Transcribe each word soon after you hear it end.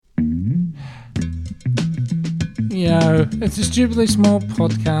Yo, it's a Stupidly Small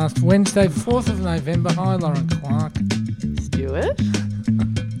podcast, Wednesday, 4th of November. Hi, Lauren Clark. Stuart?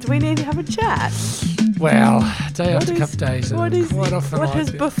 Do we need to have a chat? Well, day after couple days. What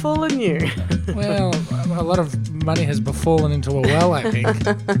has this. befallen you? Well, a lot of money has befallen into a well, I think.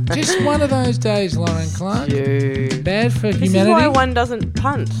 Just one of those days, Lauren Clark. Bad for humanity. This is why one doesn't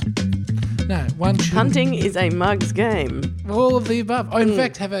punt. No, one shouldn't. Punting is a mug's game. All of the above. I, in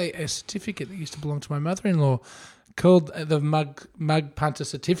fact, have a certificate that used to belong to my mother-in-law called the mug punter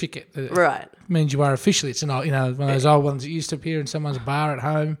certificate. Right. Means you are officially. It's an old, one of those old ones that used to appear in someone's bar at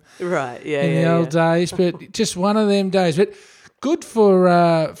home. Right. Yeah. In the old days, but just one of them days. But good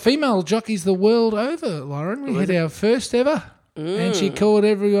for female jockeys the world over, Lauren. We had our first ever. And she called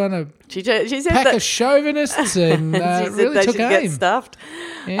everyone a she said pack that, of chauvinists and really took aim. Get stuffed.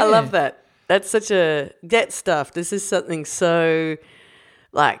 Yeah. I love that. That's such a get stuffed. This is something so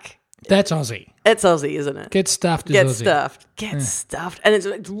like that's Aussie. It's Aussie, isn't it? Get stuffed is Get Aussie. stuffed. Get stuffed. And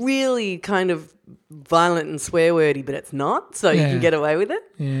it's really kind of violent and swear wordy, but it's not, so you can get away with it.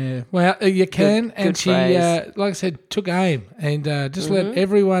 Yeah. Well, you can. Good and she, phrase. like I said, took aim and just let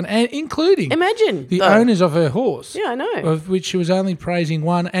everyone, and including the owners of her horse. Yeah, I know. Of which she was only praising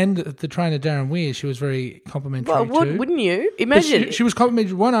one, and the trainer, Darren Weir, she was very complimentary to. Wouldn't you? Imagine. She was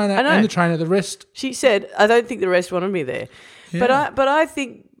complimenting one owner and the trainer, the rest. She said, I don't think the rest wanted me there. Yeah. But I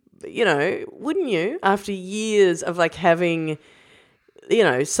think, wouldn't you, after years of like having,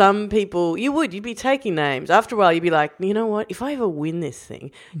 some people, you'd be taking names. After a while, you'd be like, you know what, if I ever win this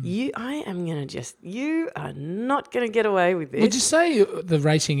thing, you are not going to get away with this. Would you say the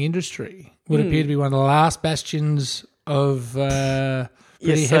racing industry would appear to be one of the last bastions of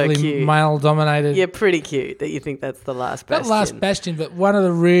pretty heavily male-dominated? You're pretty cute that you think that's the last bastion. Not last bastion, but one of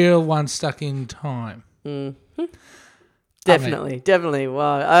the real ones stuck in time. Mm-hmm. Definitely.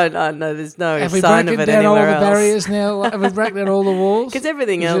 Well, I know there's no have sign of it anywhere else. Have we broken down all the barriers now? Have we broken down all the walls? Because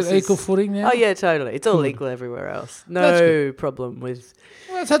everything else is equal footing now? Oh, yeah, totally. It's all equal everywhere else. No problem with...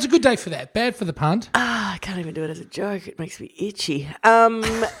 Well, so it's a good day for that. Bad for the punt. I can't even do it as a joke. It makes me itchy.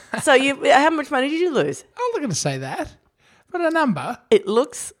 So how much money did you lose? I'm not going to say that. But a number. It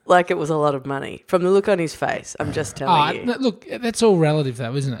looks like it was a lot of money from the look on his face. I'm just telling you. Look, that's all relative,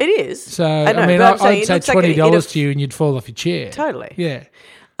 though, isn't it? It is. So I know, I'd say $20 to you, and you'd fall off your chair. Totally. Yeah.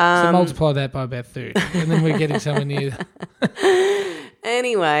 So multiply that by about 30, and then we're getting somewhere near.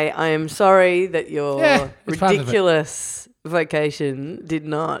 Anyway, I am sorry that your ridiculous vocation did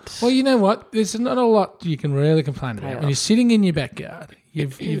not. Well, you know what? There's not a lot you can really complain about when you're sitting in your backyard.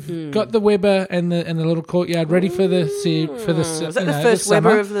 You've got the Weber and the little courtyard ready for the Is that the first the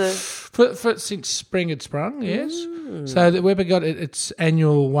Weber of the? For since spring had sprung, yes. So the Weber got its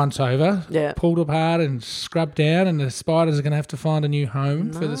annual once over, pulled apart and scrubbed down, and the spiders are going to have to find a new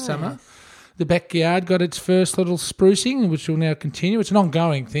home for the summer. The backyard got its first little sprucing, which will now continue. It's an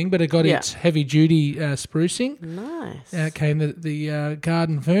ongoing thing, but it got its heavy duty sprucing. Nice. Came the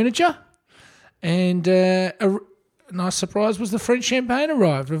garden furniture, and a nice surprise was the French champagne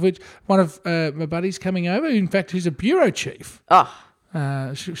arrived, of which one of my buddies coming over, in fact, who's a bureau chief.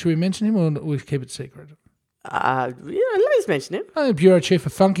 Should we mention him, or we keep it secret? Let's mention him. The bureau chief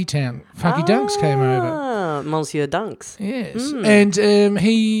of Funky Town. Funky Dunks came over. Monsieur Dunks. Yes. And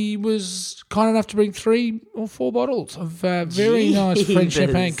he was kind enough to bring 3 or 4 bottles of very nice French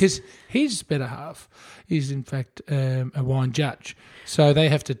champagne, because his better half is, in fact, a wine judge. So they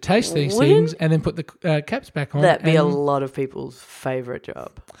have to taste these things and then put the caps back on. That'd be a lot of people's favourite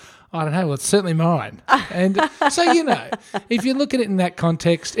job. I don't know. Well, it's certainly mine. And so, if you look at it in that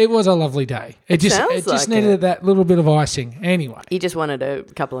context, it was a lovely day. It just needed that little bit of icing. Anyway. You just wanted a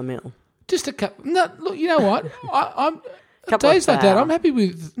couple of mil. Just a couple. No, look, you know what? I'm days like that, I'm happy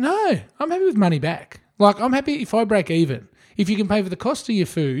with money back. Like, I'm happy if I break even. If you can pay for the cost of your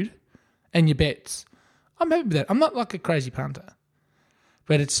food and your bets, I'm happy with that. I'm not like a crazy punter.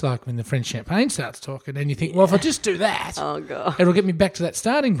 But it's like when the French champagne starts talking, and you think, well, if I just do that, it'll get me back to that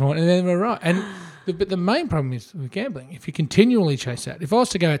starting point, and then we're right. And but the main problem is with gambling. If you continually chase that, if I was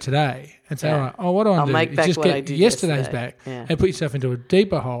to go out today and say, all right, what do I do? Make back just what get I did yesterday's yesterday. back and put yourself into a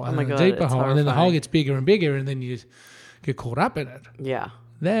deeper hole and a deeper hole, and then the hole gets bigger and bigger, and then you get caught up in it. Yeah.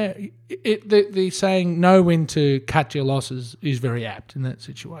 The saying "know when to cut your losses" is very apt in that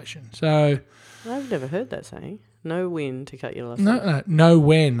situation. So I've never heard that saying. Know when to cut your losses. No, know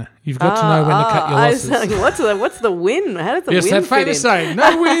when. You've got to know when to cut your losses. I was like, what's the win? How does the win fit in? Yes, that famous saying,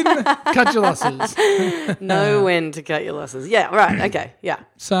 know when, cut your losses. Know when to cut your losses. Yeah, right, okay, yeah.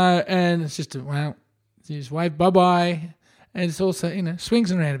 So, and it's just, you just wave bye-bye. And it's also,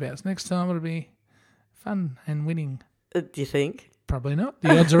 swings and roundabouts. Next time it'll be fun and winning. Do you think? Probably not.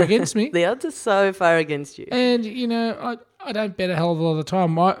 The odds are against me. The odds are so far against you. And, I don't bet a hell of a lot of the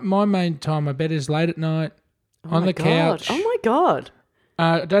time. My main time I bet is late at night on the couch. Oh, my God.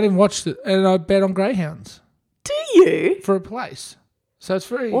 I don't even watch and I bet on greyhounds. Do you? For a place. So it's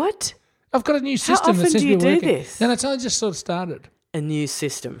very... What? I've got a new system that seems to be working. How often do you do this? And it's only just sort of started. A new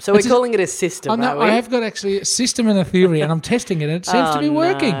system. So we're calling it a system, are we? I have got actually a system and a theory, and I'm testing it, and it seems to be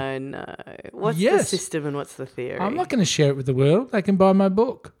working. No. What's the system and what's the theory? I'm not going to share it with the world. They can buy my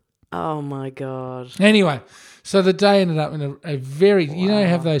book. Oh, my God. Anyway, so the day ended up in a very... Wow. You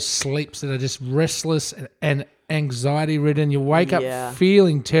have those sleeps that are just restless and anxiety-ridden. You wake up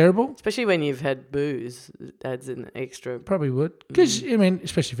feeling terrible. Especially when you've had booze. It adds an extra... Probably would. Because,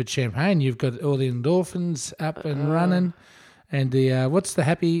 especially if it's champagne, you've got all the endorphins up and running. And the what's the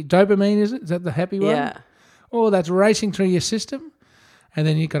happy... Dopamine, is it? Is that the happy one? Yeah. Oh, that's racing through your system. And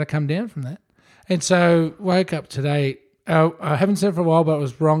then you've got to come down from that. And so woke up today... I haven't said it for a while, but it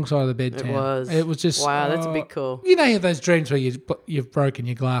was wrong side of the bed. It was just... Wow, that's a bit cool. You have those dreams where you've broken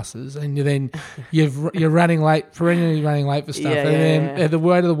your glasses and you're running late, perennially running late for stuff, the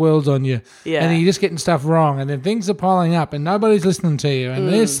weight of the world's on you, and then you're just getting stuff wrong, and then things are piling up, and nobody's listening to you, and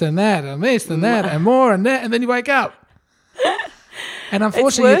this and that, and this and that, and more and that, and then you wake up. And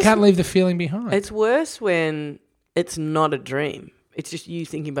unfortunately, you can't leave the feeling behind. It's worse when it's not a dream. It's just you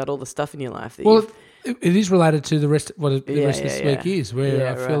thinking about all the stuff in your life that it is related to the rest of this week is,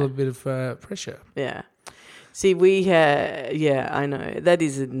 where I feel a bit of pressure. Yeah. See, I know. That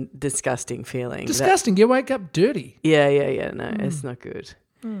is a disgusting feeling. Disgusting. You wake up dirty. Yeah. No, it's not good.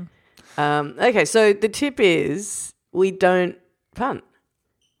 Okay, so the tip is we don't punt.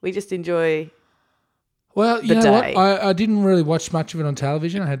 We just enjoy Well, you know what? I didn't really watch much of it on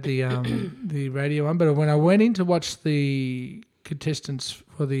television. I had the the radio on, but when I went in to watch the contestants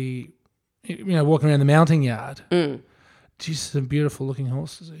for the, walking around the mounting yard, geez, some beautiful looking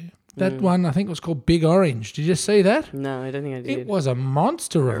horses there. That one, I think, was called Big Orange. Did you see that? No, I don't think I did. It was a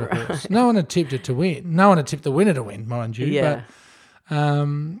monster of a horse. No one had tipped it to win. No one had tipped the winner to win, mind you. Yeah.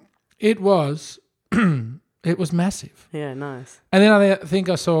 But it was it was massive. Yeah, nice. And then I think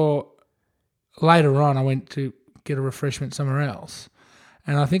I saw later on, I went to get a refreshment somewhere else,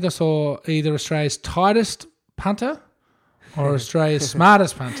 and I think I saw either Australia's tightest punter or Australia's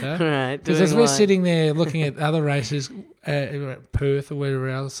smartest punter. Right. Because as we're sitting there looking at other races, Perth or wherever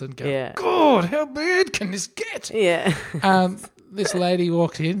else, and go, God, how bad can this get? Yeah. This lady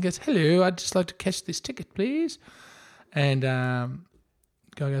walks in and goes, hello, I'd just like to cash this ticket, please. And guy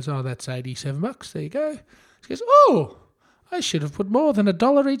goes, oh, that's $87. There you go. She goes, oh, I should have put more than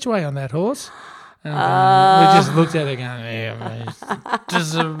 $1 each way on that horse. And we just looked at her going,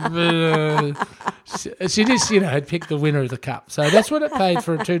 she just, had picked the winner of the cup. So that's what it paid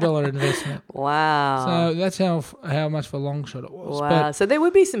for a $2 investment. Wow. So that's how much of a long shot it was. Wow. But, so there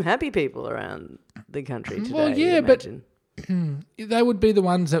would be some happy people around the country today. Well, yeah, but they would be the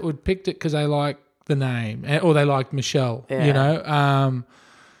ones that would picked it because they like the name or they like Michelle,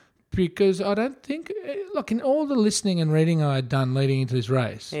 because I don't think, in all the listening and reading I had done leading into this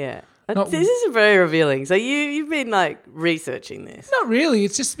race. Yeah. This is very revealing. So you've been researching this. Not really.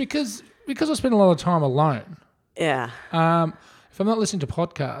 It's just because I spend a lot of time alone. Yeah. If I'm not listening to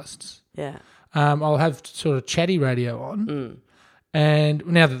podcasts, I'll have sort of chatty radio on. And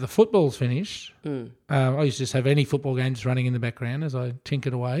now that the football's finished, I used to just have any football games running in the background as I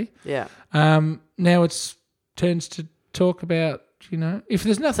tinkered away. Yeah. Now it's turns to talk about, if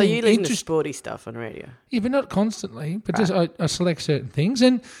there's nothing. So you listen to sporty stuff on radio? Yeah, but not constantly. But just I select certain things.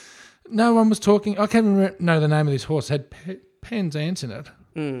 And no one was talking. I can't know the name of this horse. It had Penzance in it.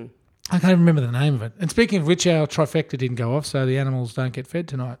 I can't remember the name of it. And speaking of which, our trifecta didn't go off, so the animals don't get fed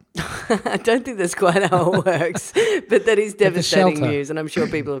tonight. I don't think that's quite how it works. But that is devastating news, and I'm sure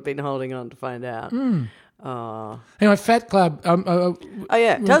people have been holding on to find out. Oh. Anyway, Fat Club. Tell us about...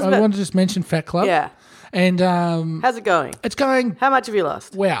 I wanted to just mention Fat Club. Yeah. And how's it going? It's going... How much have you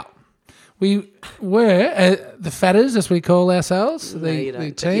lost? Wow. We were the Fatters, as we call ourselves,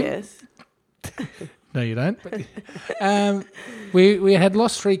 the team. Yes. No, you don't. But, we had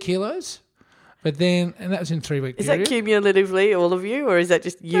lost 3 kilos, but then, and that was in 3 weeks. Is that cumulatively all of you, or is that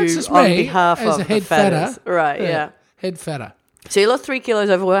just you just on me behalf as of a head the Fatters? fatter? Right, yeah. Head fatter. So you lost 3 kilos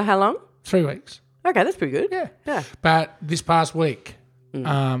over how long? 3 weeks. Okay, that's pretty good. Yeah. But this past week,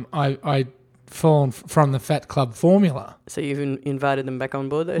 I'd fallen from the Fat Club formula. So you've invited them back on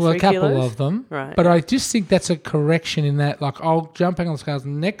board, those 3 kilos? Well, a couple kilos? of them. Right. But I just think that's a correction in that, I'll jump back on the scales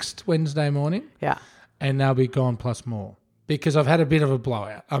next Wednesday morning. Yeah. And they'll be gone plus more. Because I've had a bit of a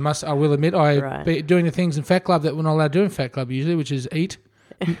blowout. I will admit, I've been doing the things in Fat Club that we're not allowed to do in Fat Club usually, which is eat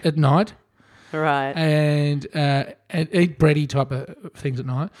at night. Right. And eat bready type of things at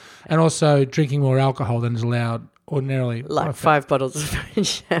night, and also drinking more alcohol than is allowed ordinarily. Like 5 bottles of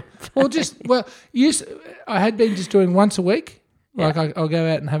French champagne. I had been just doing once a week. Yeah. Like I'll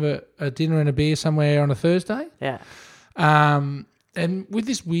go out and have a dinner and a beer somewhere on a Thursday. Yeah. And with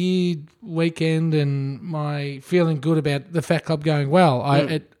this weird weekend and my feeling good about the Fat Club going well,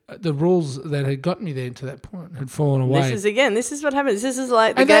 the rules that had got me there to that point had fallen away. This is what happens. This is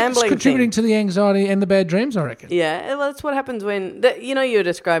like the and gambling that's contributing thing. to the anxiety and the bad dreams, I reckon. Yeah, well, that's what happens when, you're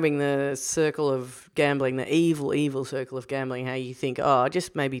describing the circle of gambling, the evil circle of gambling, how you think,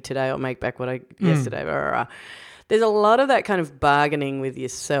 just maybe today I'll make back what I yesterday, blah, blah, blah. There's a lot of that kind of bargaining with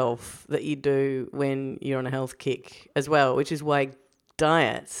yourself that you do when you're on a health kick as well, which is why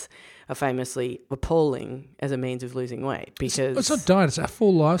diets are famously appalling as a means of losing weight. Because it's not diet; it's a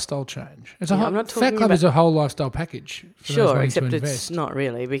full lifestyle change. It's I'm not talking Fat Club is a whole lifestyle package. Sure, except it's not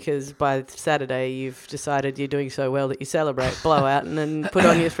really, because by Saturday you've decided you're doing so well that you celebrate, blow out, and then put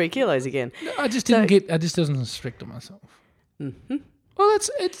on your 3 kilos again. I just wasn't as strict on myself. Mm-hmm. Well,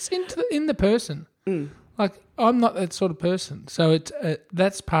 it's in the person. Mm. Like, I'm not that sort of person, so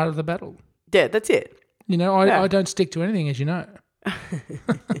that's part of the battle. Yeah, that's it. I don't stick to anything, as you know. Let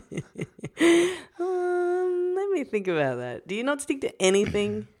me think about that. Do you not stick to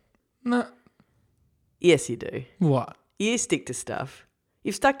anything? No. Yes, you do. What? You stick to stuff.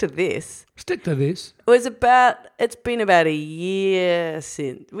 You've stuck to this. Stick to this. It's been about a year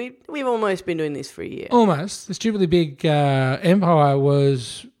since. We've almost been doing this for a year. Almost. The Stupidly Big Empire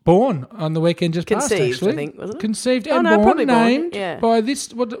was born on the weekend just past, actually. I think, wasn't it? Conceived and born, named yeah. by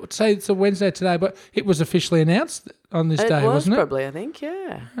this, say it's a Wednesday today, but it was officially announced on this day, wasn't it? Probably, I think,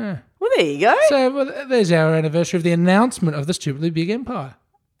 yeah. Well, there you go. So there's our anniversary of the announcement of the Stupidly Big Empire.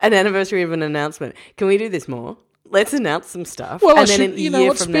 An anniversary of an announcement. Can we do this more? Let's announce some stuff. Well,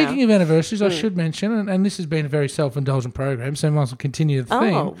 Speaking of anniversaries, I should mention, and this has been a very self-indulgent program, so I might as well continue the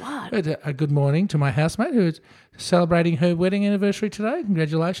theme. Oh, what? A good morning to my housemate who is celebrating her wedding anniversary today.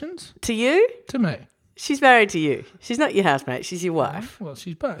 Congratulations. To you? To me. She's married to you. She's not your housemate. She's your wife. Well,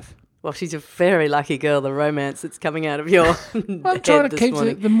 she's both. Well, she's a very lucky girl, the romance that's coming out of your I'm trying to keep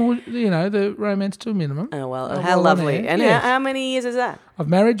the romance to a minimum. Oh, well, how lovely. And how many years is that? Of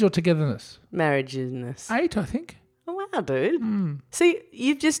marriage or togetherness? Marriageness. 8, I think. Oh, wow, dude. See,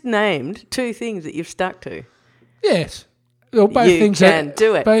 you've just named 2 things that you've stuck to. Yes. Well, both things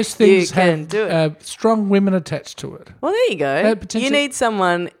do it. Both things have strong women attached to it. Well, there you go. You need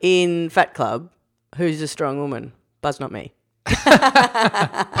someone in Fat Club who's a strong woman. Buzz, not me.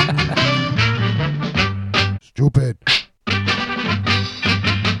 Stupid.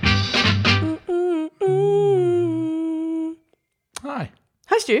 Hi.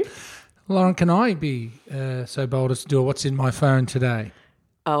 Hi, Stu. Lauren, can I be so bold as to do what's in my phone today?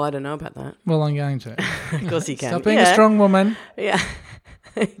 Oh, I don't know about that. Well, I'm going to. Of course you can. Stop being a strong woman. Yeah.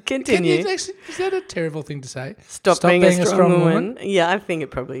 Continue. Is that a terrible thing to say? Stop being a strong woman. Yeah, I think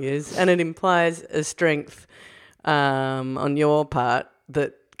it probably is. And it implies a strength on your part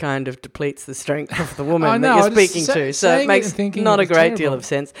that kind of depletes the strength of the woman that you're speaking to. So it makes not a great deal of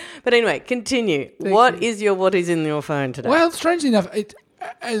sense. But anyway, continue. What is in your phone today? Well, strangely enough,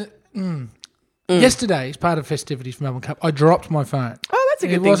 yesterday, as part of festivities for Melbourne Cup, I dropped my phone. Oh, that's a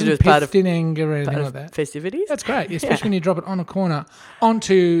good thing to do as part of in anger or anything like that. Festivities. That's great, especially when you drop it on a corner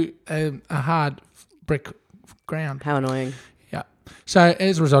onto a hard brick ground. How annoying. Yeah. So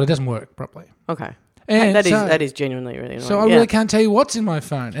as a result, it doesn't work properly. Okay. And that is genuinely really annoying. So I really can't tell you what's in my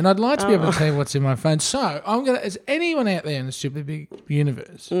phone, and I'd like to be able to tell you what's in my phone. So I'm gonna. Is anyone out there in the Stupid Big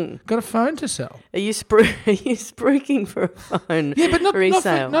universe got a phone to sell? Are you spruiking for a phone? Yeah, but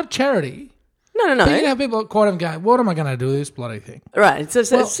resale. not charity. No. But you know, people quite often go, "What am I going to do with this bloody thing?" Right. So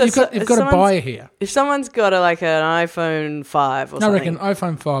you've got a buyer here. If someone's got an iPhone 5 or something, I reckon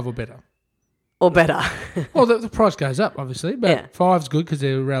iPhone 5 or better. Or better. Well, the price goes up, obviously, but 5's good because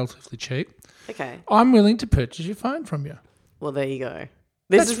they're relatively cheap. Okay. I'm willing to purchase your phone from you. Well, there you go.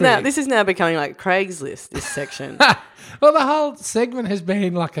 This is now becoming like Craigslist, this section. Well, the whole segment has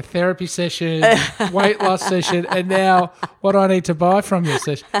been like a therapy session, weight loss session, and now what I need to buy from you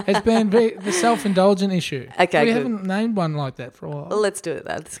session. It's been the self-indulgent issue. Okay, we haven't named one like that for a while. Well, let's do it.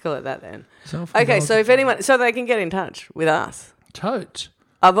 Let's call it that then. Okay, so if anyone, so they can get in touch with us. Totes.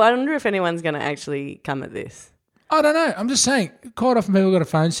 I wonder if anyone's going to actually come at this. I don't know. I'm just saying, quite often people got a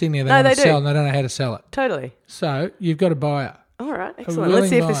phone sitting there they want to sell and they don't know how to sell it. Totally. So you've got a buyer. All right, excellent. Let's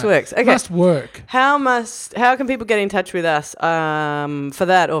see if this works. Okay. Must work. How can people get in touch with us for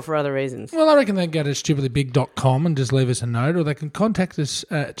that or for other reasons? Well, I reckon they can go to stupidlybig.com and just leave us a note, or they can contact us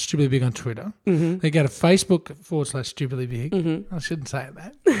at stupidlybig on Twitter. Mm-hmm. They go to Facebook.com/stupidlybig. Mm-hmm. I shouldn't say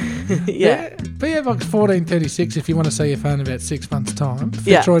that. Yeah. PO Box 1436 if you want to see your phone in about 6 months' time.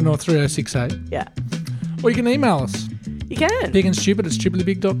 Fitzroy North 3068. Yeah. Or you can email us. You can.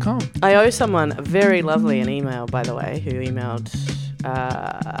 bigandstupid@stupidlybig.com. I owe someone very lovely an email, by the way, who emailed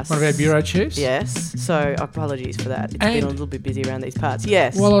us. One of our bureau chiefs? Yes. So apologies for that. It's been a little bit busy around these parts.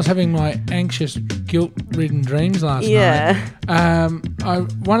 Yes. While I was having my anxious, guilt-ridden dreams last night,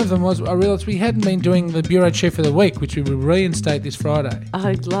 one of them was I realised we hadn't been doing the bureau chief of the week, which we will reinstate this Friday.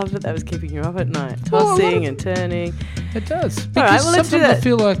 I love that was keeping you up at night, tossing and turning. It does. Because all right, well, let's do sometimes that. I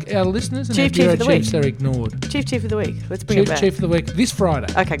feel like our listeners and our bureau chiefs are ignored. Chief of the week. Let's bring it back. Chief of the week this Friday.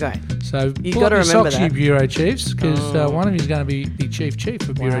 Okay, go ahead. So you've got to remember that. You bureau chiefs, because one of you is going to be the chief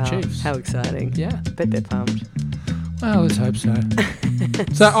of bureau chiefs. How exciting. Yeah. Bet they're pumped. Well, let's hope so.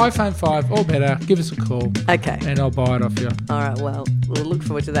 So iPhone 5 or better, give us a call. Okay. And I'll buy it off you. All right, well, we'll look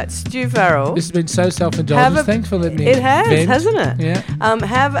forward to that. Stu Farrell. This has been so self-indulgent. Thanks for letting me It has, vent. hasn't it? Yeah.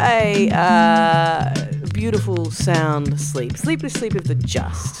 Have a beautiful sound sleep. Sleepless sleep of the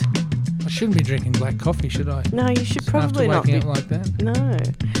just. I shouldn't be drinking black coffee, should I? No, you should probably not be. After waking up like that?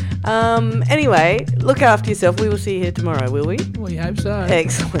 No. Anyway, look after yourself. We will see you here tomorrow, will we? We hope so.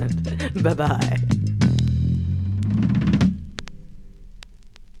 Excellent. Bye-bye.